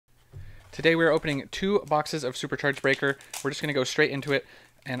Today we're opening 2 boxes of Supercharged Breaker. We're just going to go straight into it.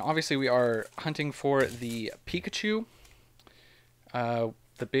 And obviously we are hunting for the Pikachu.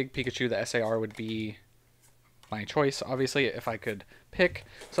 The big Pikachu, the SAR, would be my choice, obviously, if I could pick.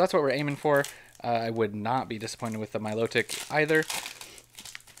 So that's what we're aiming for. I would not be disappointed with the Milotic either.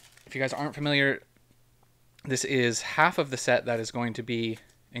 If you guys aren't familiar, this is half of the set that is going to be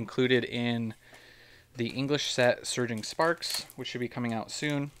included in the English set Surging Sparks, which should be coming out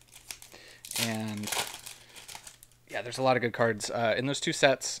soon. And yeah, there's a lot of good cards in those 2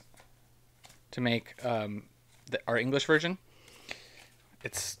 sets to make our English version.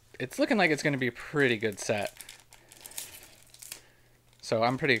 It's looking like it's going to be a pretty good set. So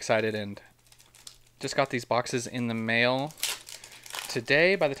I'm pretty excited, and just got these boxes in the mail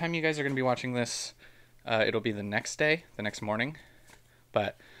today. By the time you guys are going to be watching this, it'll be the next day, the next morning.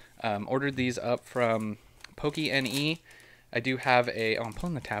 But ordered these up from PokeNE. I do have a... Oh, I'm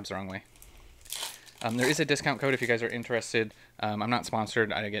pulling the tabs the wrong way. There is a discount code if you guys are interested. I'm not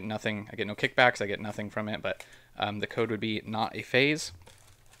sponsored. I get nothing. I get no kickbacks. I get nothing from it. But the code would be not a phase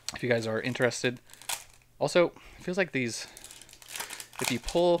if you guys are interested. Also, it feels like these, if you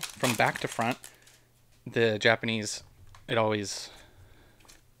pull from back to front, the Japanese, it always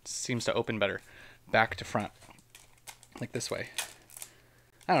seems to open better back to front, like this way.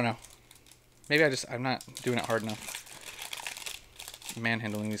 I don't know. Maybe I'm not doing it hard enough.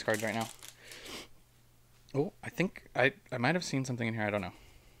 Manhandling these cards right now. Oh, I think I might have seen something in here. I don't know.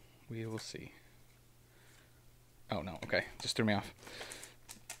 We will see. Oh, no. Okay. Just threw me off.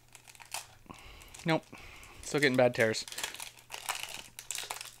 Nope. Still getting bad tears.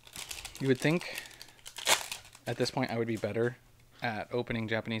 You would think at this point I would be better at opening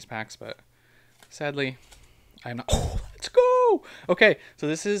Japanese packs, but sadly, I'm not. Oh, let's go! Okay, so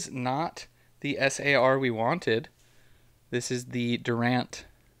this is not the SAR we wanted. This is the Durant,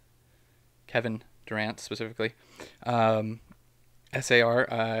 Kevin Durant specifically. SAR.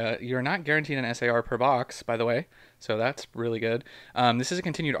 You're not guaranteed an SAR per box, by the way, so that's really good. This is a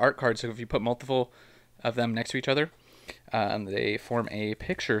continued art card, so if you put multiple of them next to each other, they form a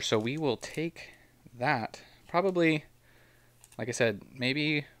picture, so we will take that. Probably, like I said,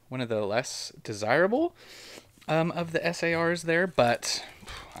 maybe one of the less desirable of the SARs there, but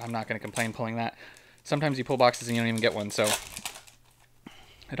I'm not going to complain pulling that. Sometimes you pull boxes and you don't even get one, so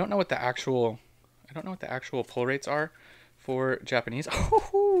I don't know what the actual pull rates are for Japanese.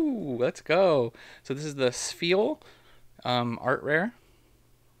 Oh, let's go. So this is the Spheal art rare.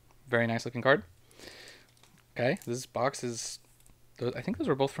 Very nice looking card. Okay, this box is, I think those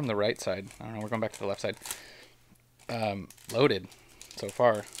were both from the right side. I don't know, we're going back to the left side. Loaded so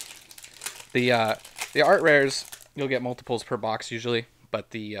far. The art rares, you'll get multiples per box usually, but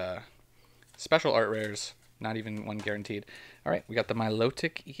the special art rares, not even one guaranteed. All right, we got the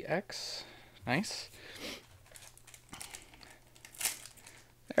Milotic EX. Nice.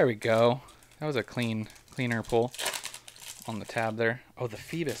 There we go. That was a cleaner pull on the tab there. Oh, the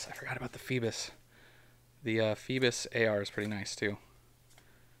Phoebus. I forgot about the Phoebus. The Phoebus AR is pretty nice too.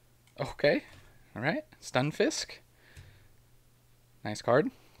 Okay. All right. Stunfisk. Nice card.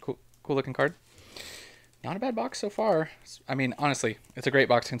 Cool looking card. Not a bad box so far. I mean, honestly, it's a great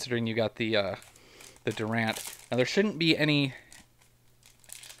box considering you got the Durant. Now there shouldn't be any.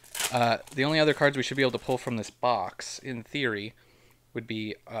 The only other cards we should be able to pull from this box, in theory, would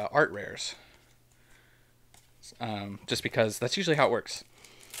be art rares. Just because that's usually how it works.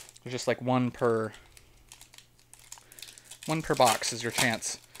 There's just like one per box is your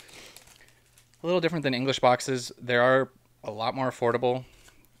chance. A little different than English boxes. They are a lot more affordable.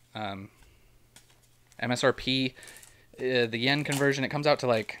 MSRP, the yen conversion, it comes out to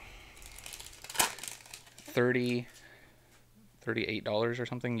like $38 or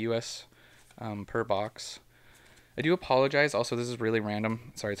something US per box. I do apologize. Also, this is really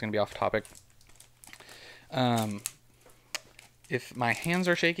random. Sorry, it's going to be off topic. If my hands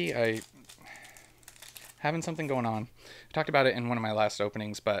are shaky, I having something going on. I talked about it in one of my last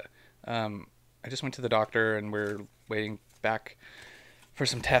openings, but I just went to the doctor and we're waiting back for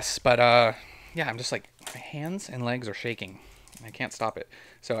some tests. But yeah, I'm just like, my hands and legs are shaking and I can't stop it.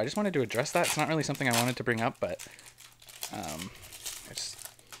 So I just wanted to address that. It's not really something I wanted to bring up, but I just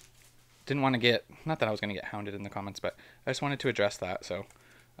didn't want to get, not that I was going to get hounded in the comments, but I just wanted to address that. So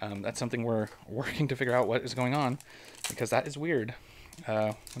that's something we're working to figure out what is going on, because that is weird.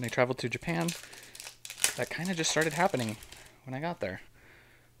 When I traveled to Japan, that kind of just started happening when I got there.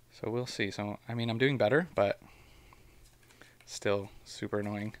 So we'll see. So, I mean, I'm doing better, but still super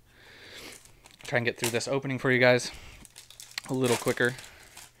annoying. I'll try and get through this opening for you guys a little quicker.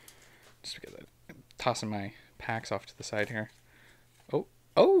 Just because I'm tossing my packs off to the side here. Oh,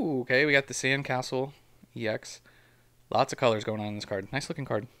 Oh, okay. We got the Sandcastle EX. Lots of colors going on in this card. Nice looking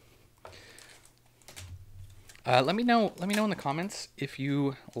card. Let me know. Let me know in the comments if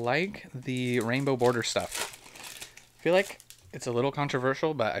you like the rainbow border stuff. I feel like it's a little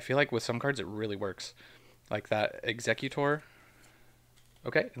controversial, but I feel like with some cards it really works. Like that Executor.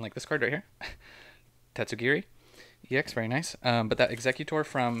 Okay, and like this card right here, Tetsugiri EX, very nice. But that Executor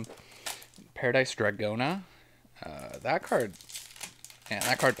from Paradise Dragona, that card, yeah,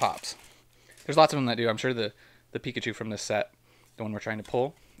 that card pops. There's lots of them that do. I'm sure the Pikachu from this set, the one we're trying to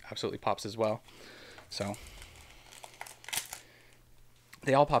pull, absolutely pops as well. So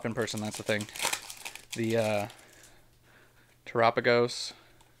they all pop in person. That's the thing. The Terapagos.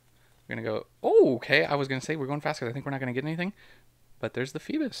 We're gonna go. Oh, okay. I was gonna say we're going fast because I think we're not gonna get anything, but there's the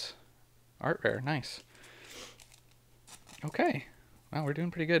Phoebus art rare. Nice. Okay. Wow, we're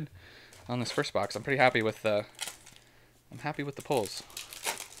doing pretty good on this first box. I'm pretty happy with the. I'm happy with the pulls.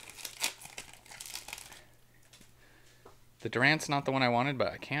 The Durant's not the one I wanted,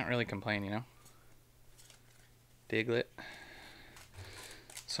 but I can't really complain, you know. Diglett.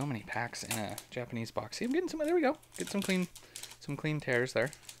 So many packs in a Japanese box. See, I'm getting some. There we go. Get some clean tears there.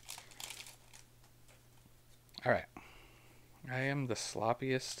 All right. I am the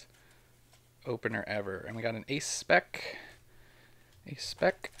sloppiest opener ever, and we got an ace spec. Ace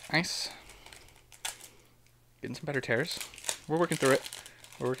spec, nice. Getting some better tears. We're working through it.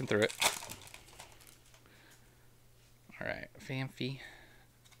 We're working through it. All right, Fanfi.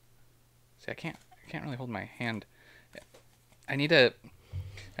 See, I can't really hold my hand. I need to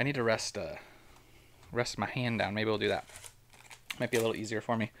rest my hand down. Maybe we'll do that. Might be a little easier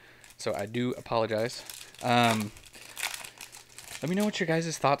for me. So I do apologize. Let me know what your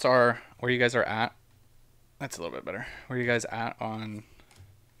guys' thoughts are, where you guys are at. That's a little bit better. Where you guys at on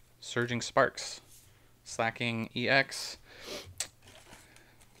Surging Sparks, Slacking EX?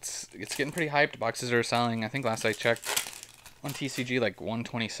 It's getting pretty hyped. Boxes are selling. I think last I checked on TCG like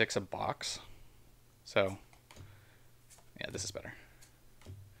 126 a box. So yeah, this is better.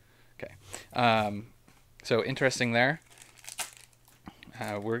 Okay. So interesting there.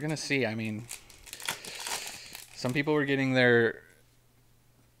 We're gonna see. I mean, some people were getting their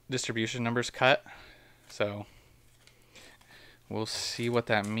distribution numbers cut, so we'll see what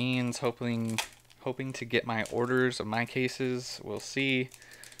that means. Hoping to get my orders of my cases. We'll see.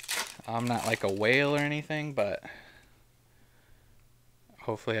 I'm not like a whale or anything, but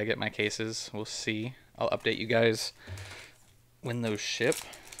hopefully I get my cases. We'll see. I'll update you guys when those ship.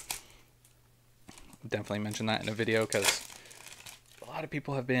 Definitely mention that in a video because a lot of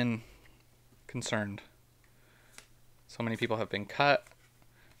people have been concerned. So many people have been cut.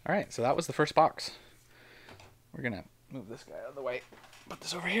 All right, so that was the first box. We're gonna move this guy out of the way. Put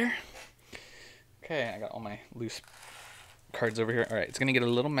this over here. Okay, I got all my loose cards over here. All right, it's gonna get a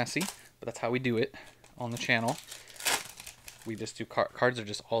little messy, but that's how we do it on the channel. We just do cards are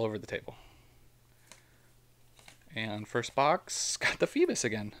just all over the table. And first box, got the Phoebus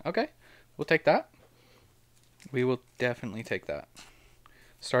again. Okay, we'll take that. We will definitely take that.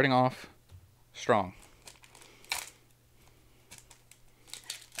 Starting off strong.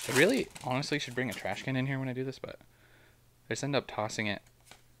 I really, honestly, should bring a trash can in here when I do this, but I just end up tossing it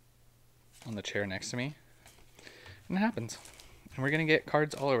on the chair next to me. And it happens. And we're going to get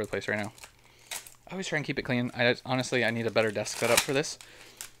cards all over the place right now. I always try and keep it clean. Honestly, I need a better desk setup for this.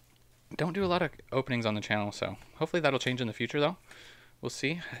 Don't do a lot of openings on the channel, so hopefully that'll change in the future, though. We'll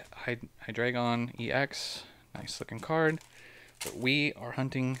see. Hydreigon EX. Nice looking card. But we are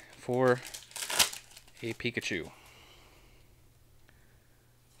hunting for a Pikachu.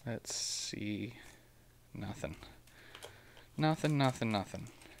 Let's see. Nothing. Nothing.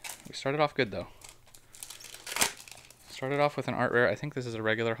 We started off good, though. Started off with an art rare. I think this is a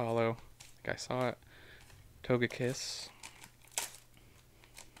regular holo. I think I saw it. Togekiss.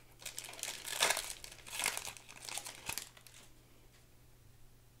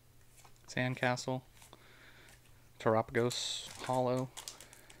 Sandcastle. Terapagos holo.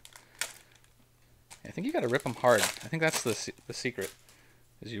 I think you gotta rip them hard. I think that's the secret.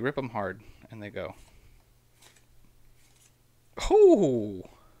 Is you rip them hard and they go. Oh,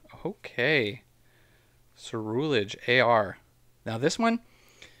 okay. Cerulege AR. Now this one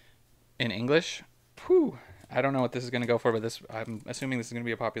in English, whew, I don't know what this is gonna go for, but this I'm assuming this is gonna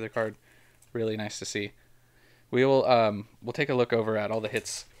be a popular card. Really nice to see. We will we'll take a look over at all the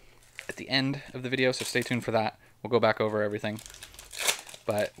hits at the end of the video, so stay tuned for that. We'll go back over everything.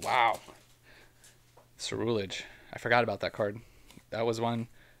 But wow, Cerulege. I forgot about that card. That was one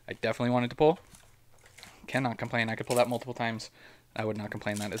I definitely wanted to pull. Cannot complain. I could pull that multiple times. I would not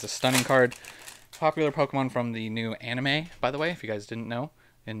complain. That is a stunning card. Popular Pokemon from the new anime, by the way, if you guys didn't know.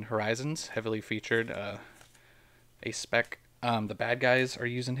 in Horizons, heavily featured. A spec. The bad guys are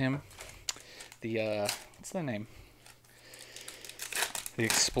using him. The what's the name? The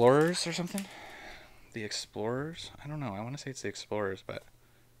Explorers or something? The Explorers? I don't know. I want to say it's the Explorers, but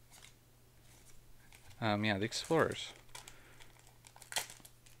yeah, the Explorers.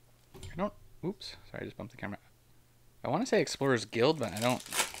 I don't. Oops, sorry, I just bumped the camera. I want to say Explorers Guild, but I don't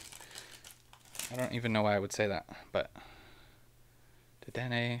even know why I would say that. But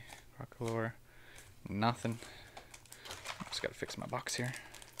Dedenne, Crocalor, nothing. Just gotta fix my box here.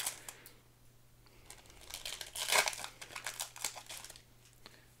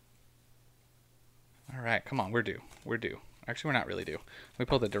 All right, come on, we're due. We're due. Actually, we're not really due. We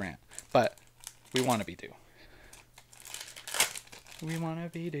pulled the Durant, but we want to be due. We want to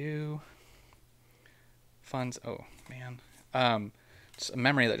be due. Funds. Oh man. Just a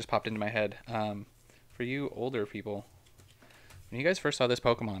memory that just popped into my head. For you older people, when you guys first saw this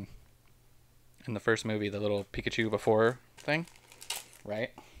Pokemon in the first movie, the little Pikachu before thing,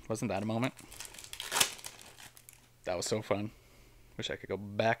 right? Wasn't that a moment? That was so fun. Wish I could go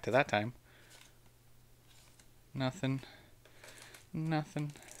back to that time. Nothing.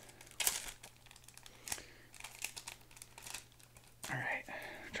 Nothing. All right,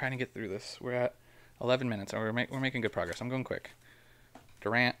 trying to get through this. We're at 11 minutes, and we're making good progress. I'm going quick.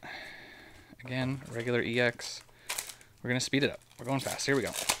 Durant, again, regular EX. We're gonna speed it up. We're going fast. Here we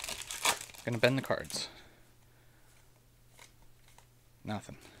go. Gonna bend the cards.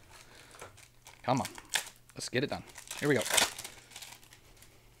 Nothing. Come on, let's get it done. Here we go.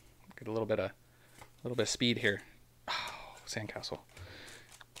 Get a little bit of speed here. Oh, Sandcastle.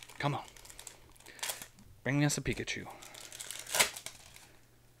 Come on. Bring us a Pikachu.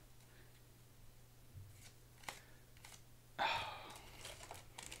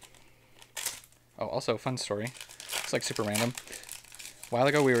 Oh, also, fun story. It's like super random. A while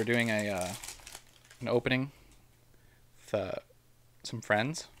ago, we were doing an opening with some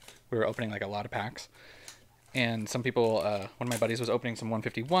friends. We were opening like a lot of packs. And some people, one of my buddies was opening some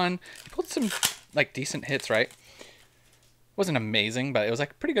 151. He pulled some like decent hits, right? Wasn't amazing, but it was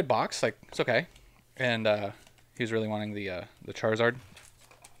like a pretty good box. Like, it's okay. And he was really wanting the Charizard.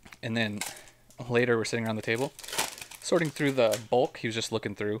 And then later, we're sitting around the table, sorting through the bulk. He was just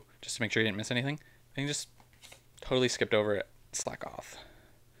looking through just to make sure he didn't miss anything. And he just totally skipped over it. Slack off.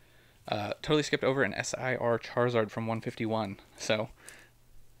 Totally skipped over an SIR Charizard from 151. So,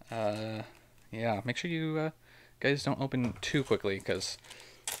 yeah, make sure you guys don't open too quickly, because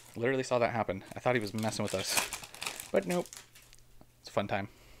literally saw that happen. I thought he was messing with us, but nope. It's a fun time.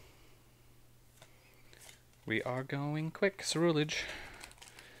 We are going quick. Cerulege.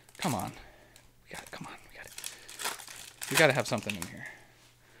 Come on. We got it. Come on. We got it. We got to have something in here.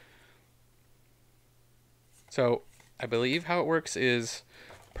 So, I believe how it works is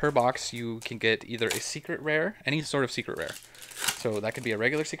per box you can get either a secret rare, any sort of secret rare. So that could be a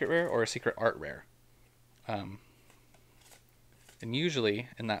regular secret rare or a secret art rare. And usually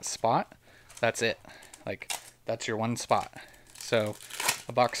in that spot, that's it. Like, that's your one spot. So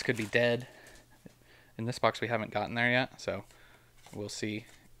a box could be dead. In this box we haven't gotten there yet, so we'll see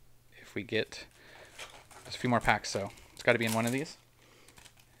if we get just a few more packs. So it's got to be in one of these.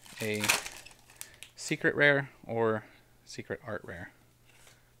 A secret rare or secret art rare.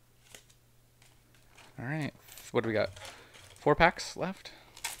 All right, what do we got? 4 packs left.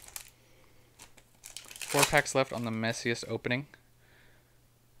 4 packs left on the messiest opening.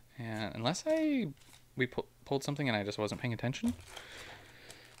 And unless we pulled something and I just wasn't paying attention.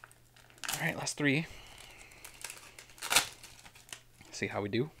 All right, last 3. See how we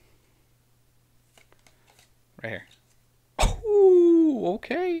do. Right here. Oh,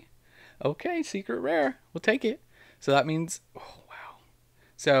 okay. Okay, secret rare. We'll take it. So that means, oh, wow.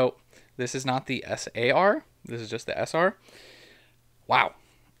 So this is not the SAR. This is just the SR. Wow.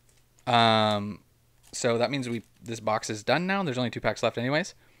 So that means this box is done now. There's only 2 packs left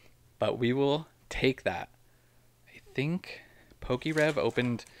anyways. But we will take that. I think PokeRev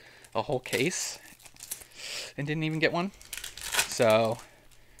opened a whole case and didn't even get one. So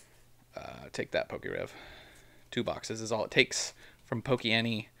take that, PokeRev. 2 boxes is all it takes from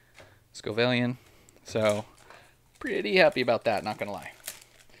PokeAny Scovelian. So pretty happy about that, not gonna lie.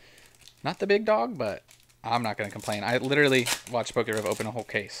 Not the big dog, but I'm not gonna complain. I literally watched PokeRev open a whole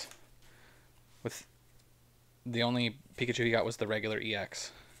case. With the only Pikachu he got was the regular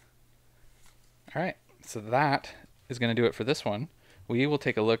EX. Alright, so that is going to do it for this one. We will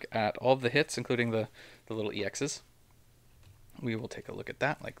take a look at all of the hits, including the little EXs. We will take a look at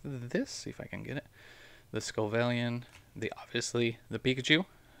that like this, see if I can get it. The Scovelian, obviously the Pikachu,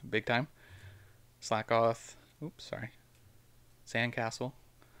 big time. Slackoth, oops, sorry. Sandcastle,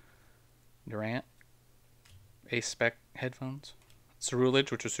 Durant, Ace Spec headphones,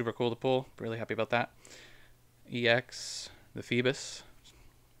 Cerulege, which was super cool to pull. Really happy about that. EX, the Phoebus,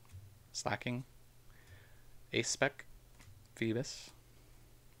 Slacking, Ace Spec, Phoebus,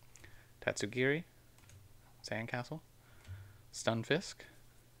 Tatsugiri, Sandcastle, Stunfisk,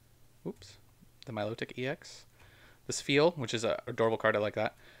 oops, the Milotic EX, the Spheal, which is an adorable card, I like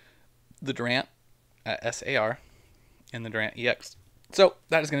that, the Durant SAR, and the Durant EX. So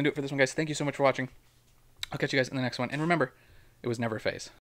that is going to do it for this one, guys. Thank you so much for watching. I'll catch you guys in the next one. And remember, it was never a phase.